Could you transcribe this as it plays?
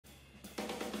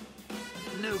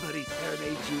Nobody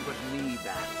serenades you but me,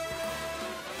 Bat.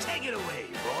 Take it away,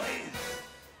 boys.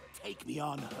 Take me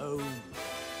on home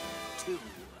to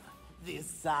the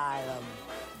asylum.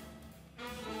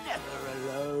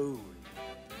 Never alone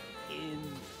in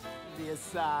the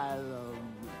asylum.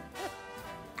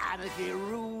 Anarchy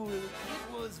ruled,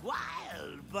 it was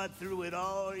wild, but through it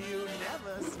all you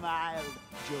never smiled.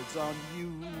 Joke's on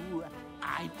you,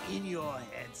 I'm in your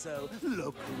head, so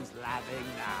look who's laughing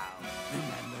now.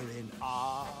 Remember in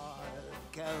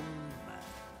Arkham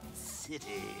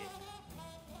City,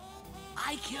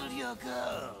 I killed your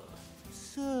girl,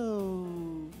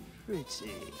 so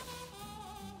pretty.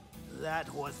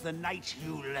 That was the night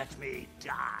you let me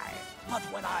die. But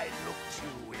when I looked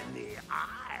you in the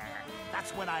eye,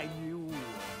 that's when I knew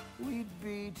we'd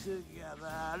be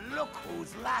together. Look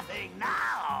who's laughing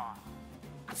now.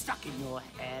 I'm stuck in your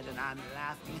head and I'm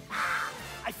laughing.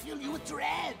 I feel you with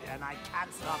dread and I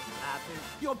can't stop laughing.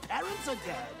 Your parents are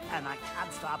dead and I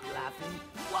can't stop laughing.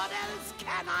 What else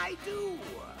can I do?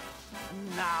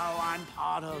 Now I'm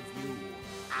part of you.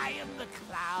 I am the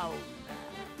clown,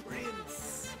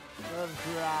 prince of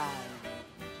crime.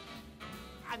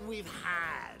 And we've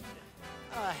had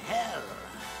a hell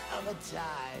of a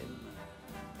time.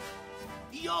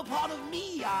 You're part of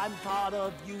me, I'm part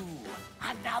of you.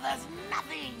 And now there's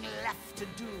nothing left to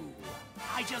do.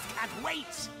 I just can't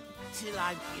wait till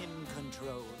I'm in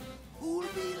control. Who'll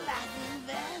be laughing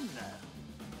then?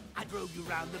 I drove you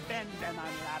round the bend and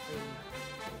I'm laughing.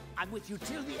 I'm with you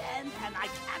till the end and I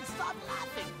can't stop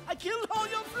laughing. I killed all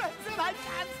your friends and I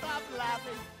can't stop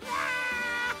laughing.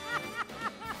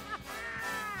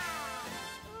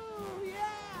 Oh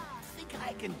yeah. I think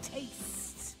I can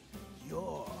taste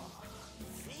your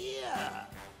fear.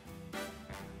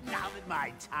 Now that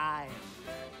my time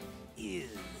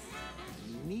is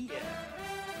near,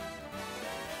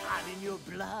 I'm in your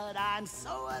blood, I'm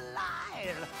so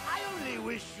alive. I only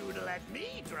wish you'd let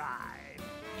me drive.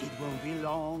 It won't be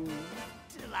long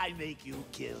till I make you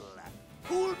kill.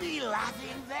 Who'll be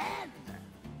laughing then?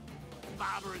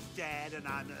 Barbara's dead and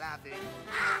I'm laughing.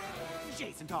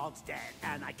 Jason Todd's dead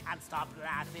and I can't stop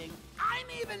laughing. I'm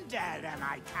even dead and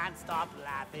I can't stop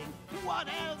laughing. What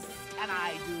else can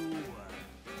I do?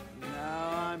 Now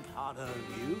I'm part of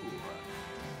you.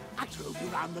 I drove you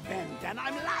round the bend and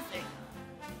I'm laughing.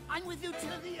 I'm with you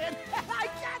till the end and I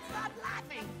can't stop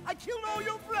laughing. I killed all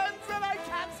your friends and I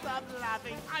can't stop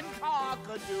laughing. I'm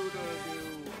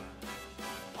cock-a-doodle-doo.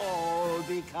 All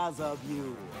because of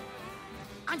you.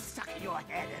 I'm stuck in your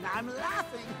head and I'm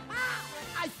laughing.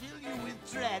 I fill you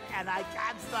with dread and I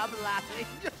can't stop laughing.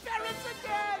 Your parents are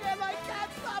dead and I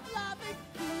can't stop laughing.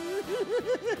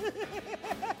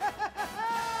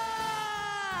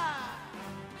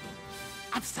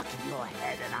 I'm stuck in your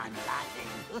head and I'm laughing.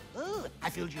 I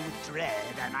filled you with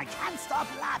dread and I can't stop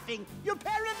laughing. Your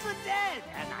parents are dead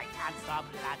and I can't stop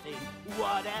laughing.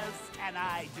 What else can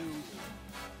I do?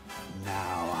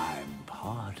 Now I'm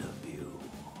part of you.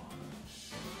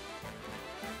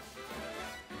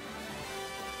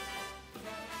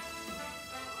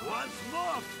 Once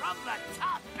more from the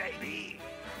top, baby!